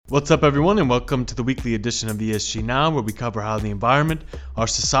What's up, everyone, and welcome to the weekly edition of ESG Now, where we cover how the environment, our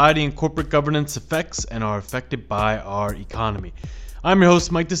society, and corporate governance affects and are affected by our economy. I'm your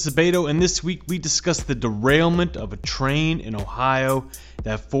host, Mike Disabato, and this week we discuss the derailment of a train in Ohio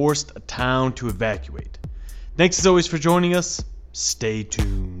that forced a town to evacuate. Thanks as always for joining us. Stay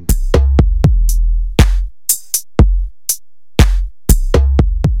tuned.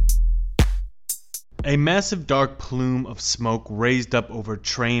 A massive dark plume of smoke raised up over a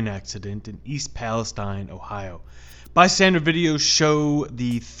train accident in East Palestine, Ohio. Bystander videos show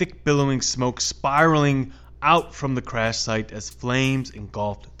the thick billowing smoke spiraling out from the crash site as flames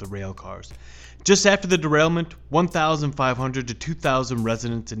engulfed the rail cars. Just after the derailment, 1,500 to 2,000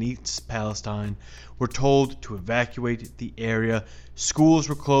 residents in East Palestine were told to evacuate the area. Schools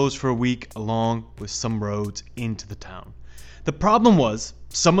were closed for a week, along with some roads into the town. The problem was,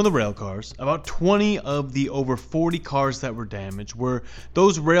 some of the rail cars, about 20 of the over 40 cars that were damaged, were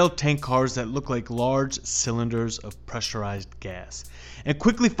those rail tank cars that look like large cylinders of pressurized gas. And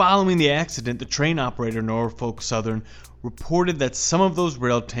quickly following the accident, the train operator Norfolk Southern reported that some of those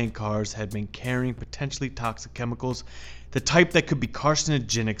rail tank cars had been carrying potentially toxic chemicals, the type that could be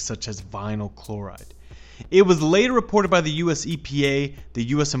carcinogenic, such as vinyl chloride. It was later reported by the U.S. EPA, the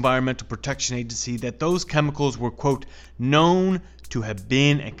U.S. Environmental Protection Agency, that those chemicals were, quote, known to have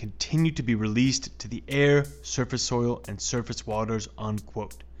been and continue to be released to the air, surface soil, and surface waters,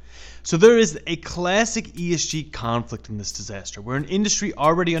 unquote. So there is a classic ESG conflict in this disaster, where an industry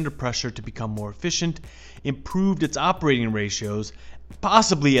already under pressure to become more efficient improved its operating ratios,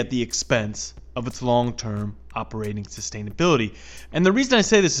 possibly at the expense of its long-term operating sustainability. And the reason I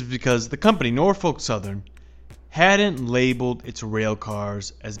say this is because the company, Norfolk Southern, hadn't labeled its rail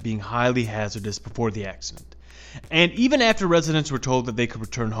cars as being highly hazardous before the accident. And even after residents were told that they could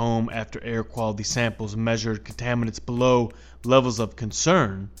return home after air quality samples measured contaminants below levels of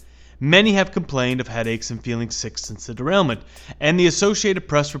concern, many have complained of headaches and feeling sick since the derailment. And the Associated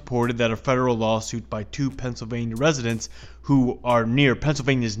Press reported that a federal lawsuit by two Pennsylvania residents who are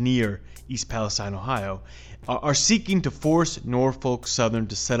Pennsylvania's near East Palestine, Ohio, are seeking to force Norfolk Southern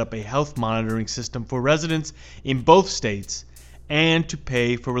to set up a health monitoring system for residents in both states and to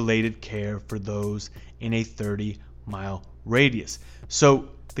pay for related care for those in a 30-mile radius. So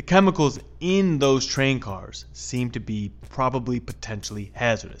the chemicals in those train cars seem to be probably potentially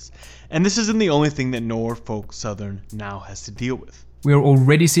hazardous. And this isn't the only thing that Norfolk Southern now has to deal with. We are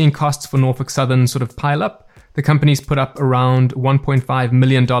already seeing costs for Norfolk Southern sort of pile up. The company's put up around $1.5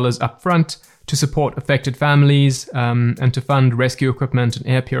 million up front to support affected families and to fund rescue equipment and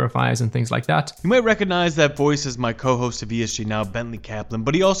air purifiers and things like that. You might recognize that voice as my co-host of ESG Now, Bentley Kaplan,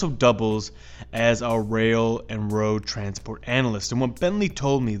 but he also doubles as our rail and road transport analyst. And what Bentley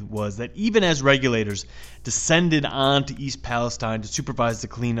told me was that even as regulators descended onto East Palestine to supervise the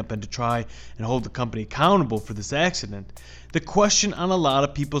cleanup and to try and hold the company accountable for this accident, the question on a lot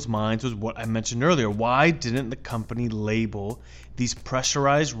of people's minds was what I mentioned earlier. Why didn't the company label these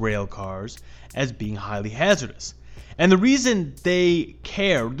pressurized rail cars as being highly hazardous? And the reason they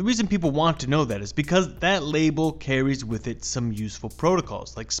care, the reason people want to know that is because that label carries with it some useful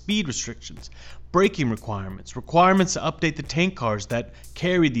protocols like speed restrictions, braking requirements, requirements to update the tank cars that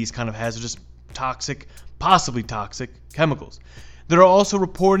carry these kind of hazardous, toxic, possibly toxic chemicals. There are also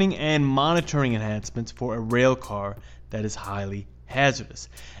reporting and monitoring enhancements for a rail car that is highly hazardous.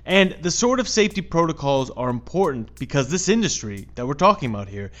 And the sort of safety protocols are important because this industry that we're talking about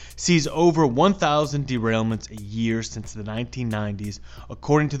here sees over 1,000 derailments a year since the 1990s,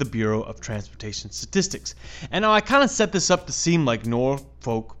 according to the Bureau of Transportation Statistics. And now I kind of set this up to seem like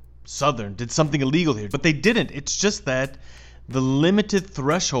Norfolk Southern did something illegal here, but they didn't. It's just that the limited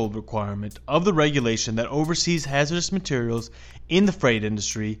threshold requirement of the regulation that oversees hazardous materials in the freight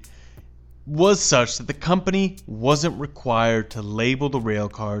industry was such that the company wasn't required to label the rail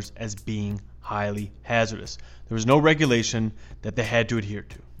cars as being highly hazardous. There was no regulation that they had to adhere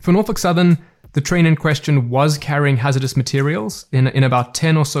to. For Norfolk Southern, the train in question was carrying hazardous materials in about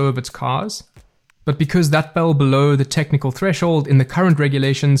 10 or so of its cars. But because that fell below the technical threshold in the current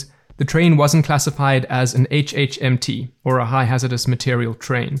regulations, the train wasn't classified as an HHMT, or a high hazardous material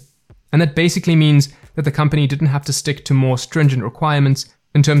train. And that basically means that the company didn't have to stick to more stringent requirements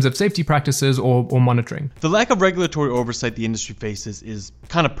in terms of safety practices or monitoring. The lack of regulatory oversight the industry faces is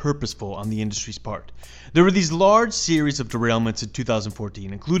kind of purposeful on the industry's part. There were these large series of derailments in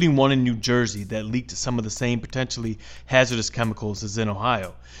 2014, including one in New Jersey that leaked some of the same potentially hazardous chemicals as in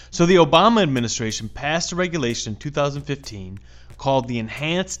Ohio. So the Obama administration passed a regulation in 2015 called the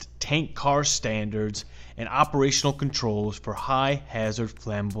Enhanced Tank Car Standards and operational controls for high-hazard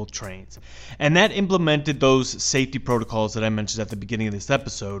flammable trains. And that implemented those safety protocols that I mentioned at the beginning of this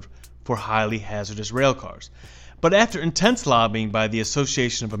episode for highly hazardous rail cars. But after intense lobbying by the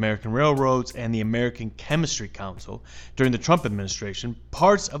Association of American Railroads and the American Chemistry Council during the Trump administration,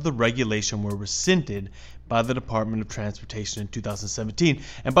 parts of the regulation were rescinded by the Department of Transportation in 2017.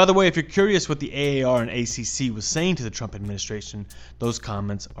 And by the way, if you're curious what the AAR and ACC was saying to the Trump administration, those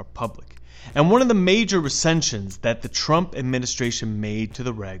comments are public. And one of the major recensions that the Trump administration made to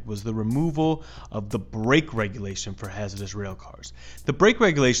the reg was the removal of the brake regulation for hazardous rail cars. The brake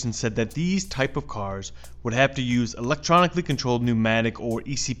regulation said that these type of cars would have to use electronically controlled pneumatic or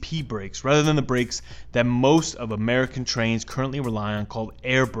ECP brakes rather than the brakes that most of American trains currently rely on, called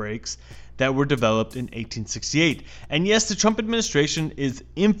air brakes, that were developed in 1868. And yes, the Trump administration is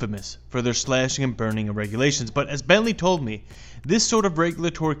infamous for their slashing and burning of regulations, but as Bentley told me, this sort of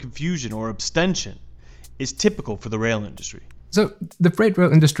regulatory confusion or abstention is typical for the rail industry. So the freight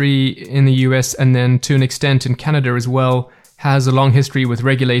rail industry in the US, and then to an extent in Canada as well, has a long history with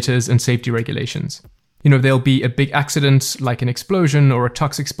regulators and safety regulations. There'll be a big accident like an explosion or a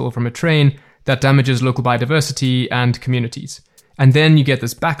toxic spill from a train that damages local biodiversity and communities. And then you get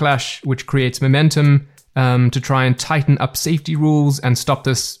this backlash, which creates momentum to try and tighten up safety rules and stop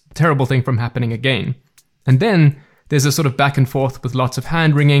this terrible thing from happening again. And then there's a sort of back and forth with lots of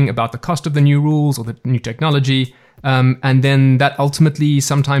hand-wringing about the cost of the new rules or the new technology. And then that ultimately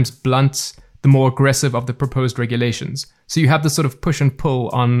sometimes blunts the more aggressive of the proposed regulations. So you have this sort of push and pull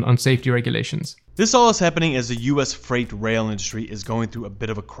on safety regulations. This all is happening as the U.S. freight rail industry is going through a bit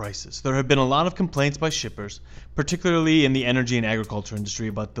of a crisis. There have been a lot of complaints by shippers, particularly in the energy and agriculture industry,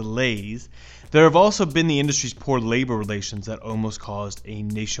 about delays. There have also been the industry's poor labor relations that almost caused a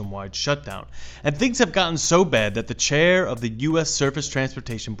nationwide shutdown. And things have gotten so bad that the chair of the U.S. Surface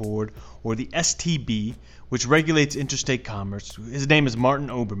Transportation Board, or the STB, which regulates interstate commerce, his name is Martin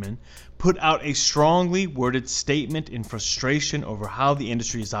Oberman, put out a strongly worded statement in frustration over how the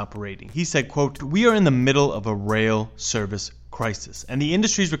industry is operating. He said, quote, "We are in the middle of a rail service crisis, and the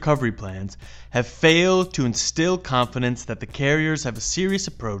industry's recovery plans have failed to instill confidence that the carriers have a serious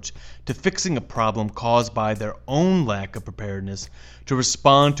approach to fixing a problem caused by their own lack of preparedness to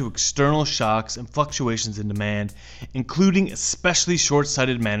respond to external shocks and fluctuations in demand, including especially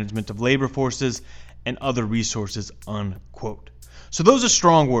short-sighted management of labor forces and other resources," unquote. So those are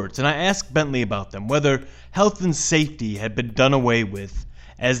strong words, and I asked Bentley about them, whether health and safety had been done away with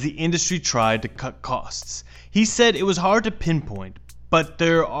as the industry tried to cut costs. He said it was hard to pinpoint, but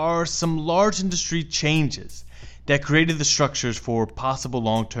there are some large industry changes that created the structures for possible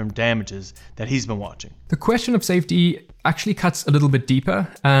long-term damages that he's been watching. The question of safety actually cuts a little bit deeper,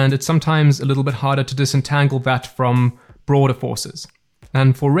 and it's sometimes a little bit harder to disentangle that from broader forces.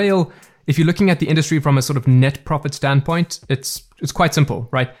 And for rail, if you're looking at the industry from a sort of net profit standpoint, it's quite simple,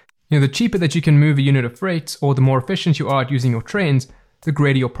 right? The cheaper that you can move a unit of freight, or the more efficient you are at using your trains, the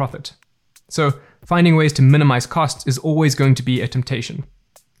greater your profit. So finding ways to minimize costs is always going to be a temptation.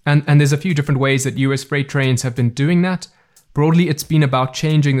 And there's a few different ways that US freight trains have been doing that. Broadly, it's been about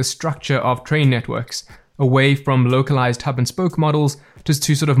changing the structure of train networks away from localized hub and spoke models to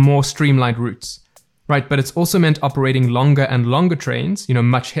sort of more streamlined routes. Right, but it's also meant operating longer and longer trains,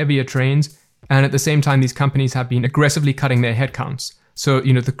 much heavier trains, and at the same time these companies have been aggressively cutting their headcounts. So,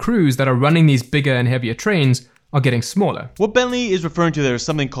 the crews that are running these bigger and heavier trains are getting smaller. What Bentley is referring to there is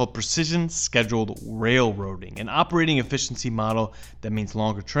something called precision scheduled railroading, an operating efficiency model that means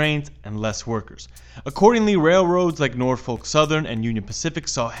longer trains and less workers. Accordingly, railroads like Norfolk Southern and Union Pacific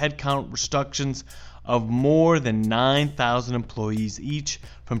saw headcount reductions of more than 9,000 employees each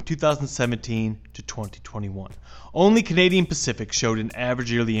from 2017 to 2021. Only Canadian Pacific showed an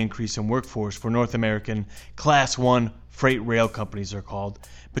average yearly increase in workforce for North American Class 1 freight rail companies, they're called,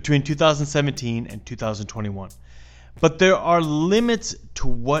 between 2017 and 2021. But there are limits to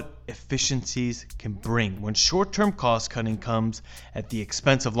what efficiencies can bring. When short-term cost-cutting comes at the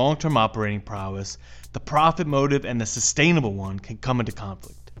expense of long-term operating prowess, the profit motive and the sustainable one can come into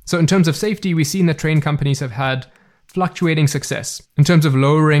conflict. So in terms of safety, we've seen that train companies have had fluctuating success. In terms of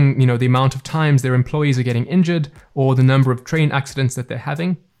lowering, the amount of times their employees are getting injured or the number of train accidents that they're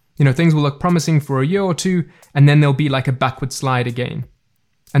having, things will look promising for a year or two, and then there'll be like a backward slide again.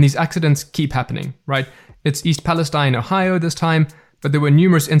 And these accidents keep happening, right? It's East Palestine, Ohio this time, but there were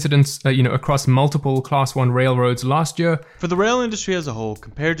numerous incidents, across multiple Class 1 railroads last year. For the rail industry as a whole,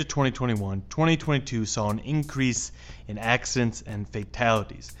 compared to 2021, 2022 saw an increase in accidents and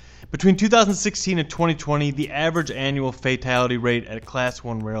fatalities. Between 2016 and 2020, the average annual fatality rate at Class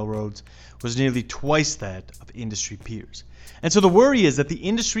 1 railroads was nearly twice that of industry peers. And so the worry is that the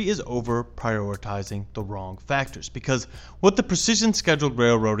industry is over-prioritizing the wrong factors, because what the precision scheduled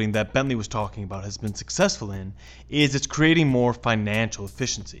railroading that Bentley was talking about has been successful in is it's creating more financial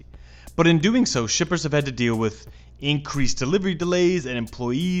efficiency. But in doing so, shippers have had to deal with increased delivery delays, and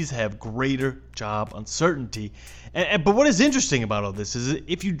employees have greater job uncertainty. But what is interesting about all this is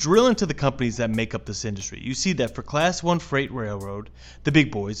if you drill into the companies that make up this industry, you see that for Class 1 freight railroad, the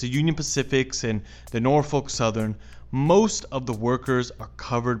big boys, the Union Pacifics and the Norfolk Southern, most of the workers are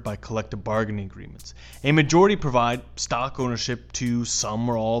covered by collective bargaining agreements. A majority provide stock ownership to some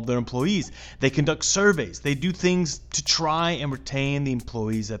or all of their employees. They conduct surveys. They do things to try and retain the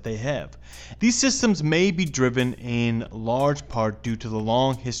employees that they have. These systems may be driven in large part due to the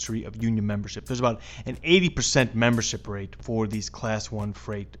long history of union membership. There's about an 80% membership rate for these Class 1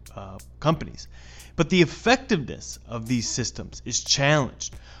 freight companies. But the effectiveness of these systems is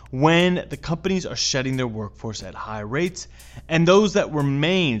challenged when the companies are shedding their workforce at high rates, and those that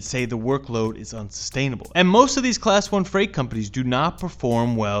remain say the workload is unsustainable. And most of these Class 1 freight companies do not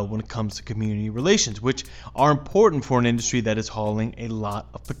perform well when it comes to community relations, which are important for an industry that is hauling a lot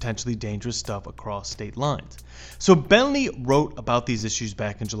of potentially dangerous stuff across state lines. So Bentley wrote about these issues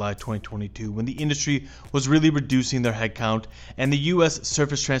back in July 2022 when the industry was really reducing their headcount, and the U.S.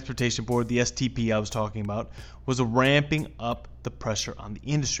 Surface Transportation Board, the STB I was talking about, was ramping up the pressure on the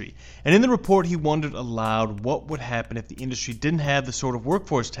industry. And in the report, he wondered aloud what would happen if the industry didn't have the sort of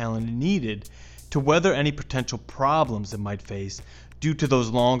workforce talent it needed to weather any potential problems it might face due to those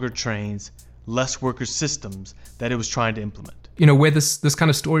longer trains, less worker systems that it was trying to implement. Where this kind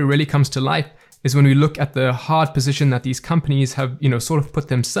of story really comes to life is when we look at the hard position that these companies have, sort of put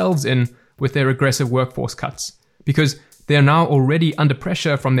themselves in with their aggressive workforce cuts. Because they are now already under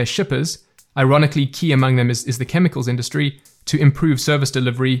pressure from their shippers. Ironically, key among them is the chemicals industry, to improve service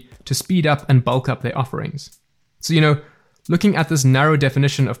delivery, to speed up and bulk up their offerings. So, looking at this narrow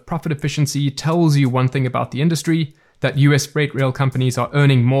definition of profit efficiency tells you one thing about the industry, that US freight rail companies are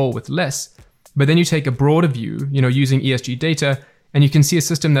earning more with less. But then you take a broader view, using ESG data, and you can see a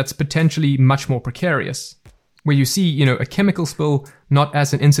system that's potentially much more precarious, where you see, a chemical spill not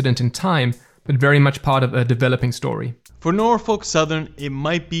as an incident in time, but very much part of a developing story. For Norfolk Southern, it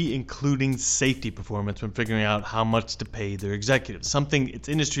might be including safety performance when figuring out how much to pay their executives, something its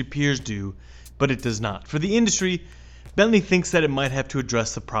industry peers do, but it does not. For the industry, Bentley thinks that it might have to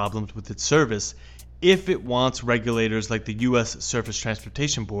address the problems with its service if it wants regulators like the U.S. Surface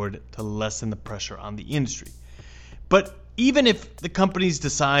Transportation Board to lessen the pressure on the industry. But even if the companies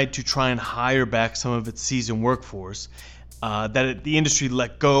decide to try and hire back some of its seasoned workforce, the industry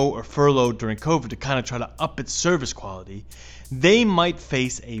let go or furloughed during COVID to kind of try to up its service quality, they might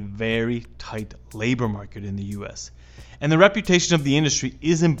face a very tight labor market in the U.S. And the reputation of the industry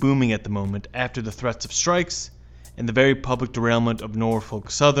isn't booming at the moment after the threats of strikes, and the very public derailment of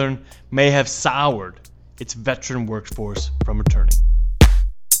Norfolk Southern may have soured its veteran workforce from returning.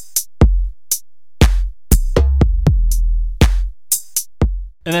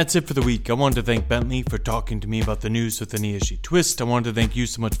 And that's it for the week. I wanted to thank Bentley for talking to me about the news with an ESG twist. I wanted to thank you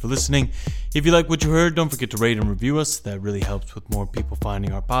so much for listening. If you like what you heard, don't forget to rate and review us. That really helps with more people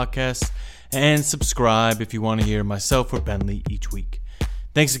finding our podcast. And subscribe if you want to hear myself or Bentley each week.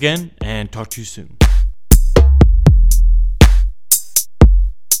 Thanks again, and talk to you soon.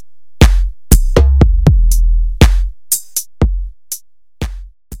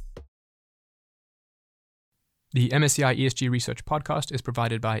 The MSCI ESG Research podcast is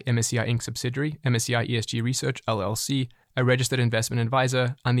provided by MSCI Inc. subsidiary, MSCI ESG Research, LLC, a registered investment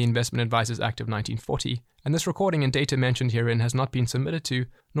advisor, and the Investment Advisors Act of 1940, and this recording and data mentioned herein has not been submitted to,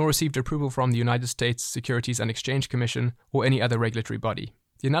 nor received approval from the United States Securities and Exchange Commission or any other regulatory body.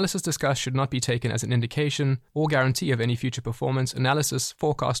 The analysis discussed should not be taken as an indication or guarantee of any future performance, analysis,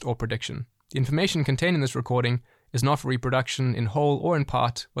 forecast, or prediction. The information contained in this recording is not for reproduction in whole or in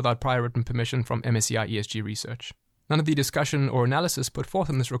part without prior written permission from MSCI ESG Research. None of the discussion or analysis put forth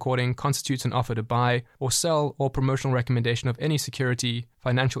in this recording constitutes an offer to buy or sell or promotional recommendation of any security,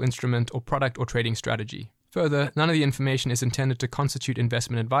 financial instrument, or product or trading strategy. Further, none of the information is intended to constitute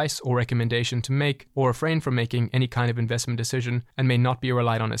investment advice or recommendation to make or refrain from making any kind of investment decision and may not be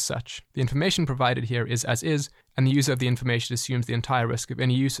relied on as such. The information provided here is as is, and the user of the information assumes the entire risk of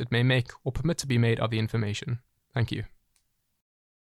any use it may make or permit to be made of the information. Thank you.